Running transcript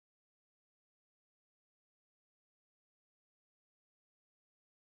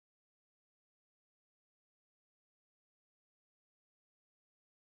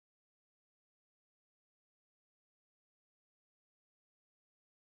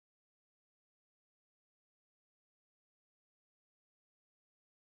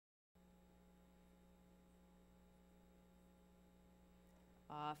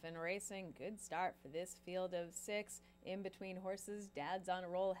Off and racing. Good start for this field of 6. In between horses, Dad's on a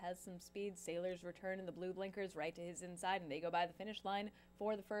roll, has some speed. Sailor's Return in the blue blinkers right to his inside, and they go by the finish line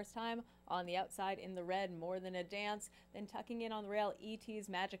for the first time. On the outside in the red, More Than a Dance. Then tucking in on the rail, E.T.'s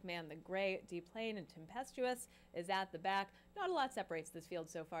Magic Man. The gray, Deplane and Tempestuous is at the back. Not a lot separates this field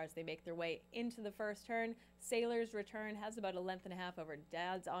so far as they make their way into the first turn. Sailor's Return has about a length and a half over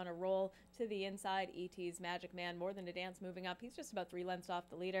Dad's on a roll. To the inside, E.T.'s Magic Man. More Than a Dance moving up. He's just about 3 lengths off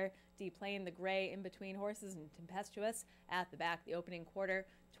the leader. Deplane, the gray, in between horses, and Tempestuous at the back. The opening quarter,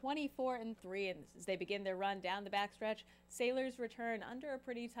 24-3, and as they begin their run down the backstretch, Sailor's Return under a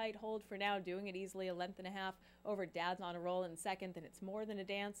pretty tight hold for now, doing it easily, a length and a half over Dad's on a roll in second. Then it's More Than a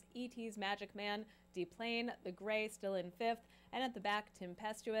Dance, E.T.'s Magic Man, Deplane, the gray, still in fifth, and at the back,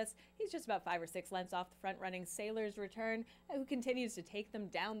 Tempestuous. He's just about 5 or 6 lengths off the front running Sailor's Return, who continues to take them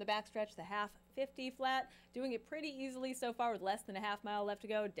down the backstretch, the half 50 flat, doing it pretty easily so far with less than a half mile left to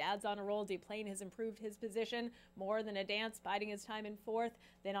go. Dad's on a roll. Deplane has improved his position. More Than a Dance biding his time in fourth.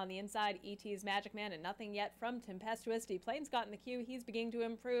 Then on the inside, E.T.'s Magic Man, and nothing yet from Tempestuous. Deplane's gotten the cue. He's beginning to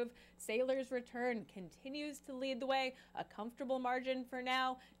improve. Sailor's Return continues to lead the way. A comfortable margin for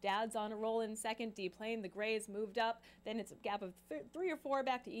now. Dad's on a roll in second. Deplane, the gray's moved up. Then it's a gap of 3 or 4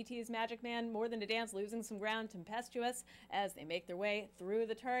 back to E.T.'s Magic Man. More Than a Dance losing some ground. Tempestuous as they make their way through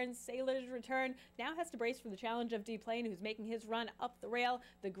the turns. Sailor's Return now has to brace for the challenge of Deplane, who's making his run up the rail.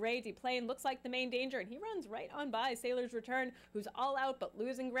 The gray Deplane looks like the main danger, and he runs right on by Sailor's Return, who's all out but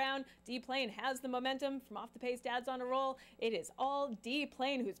losing ground. Deplane has the momentum from off the pace. Dad's on a roll. It is all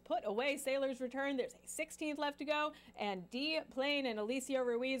Deplane who's put away Sailor's Return. There's a 16th left to go, and Deplane and Alicia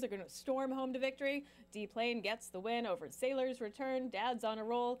Ruiz are going to storm home to victory. Deplane gets the win over Sailor's Return. Dad's on a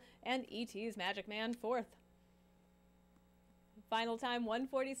roll, and E.T.'s Magic Man fourth. Final time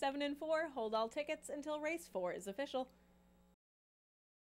 1:47-4. Hold all tickets until race 4 is official.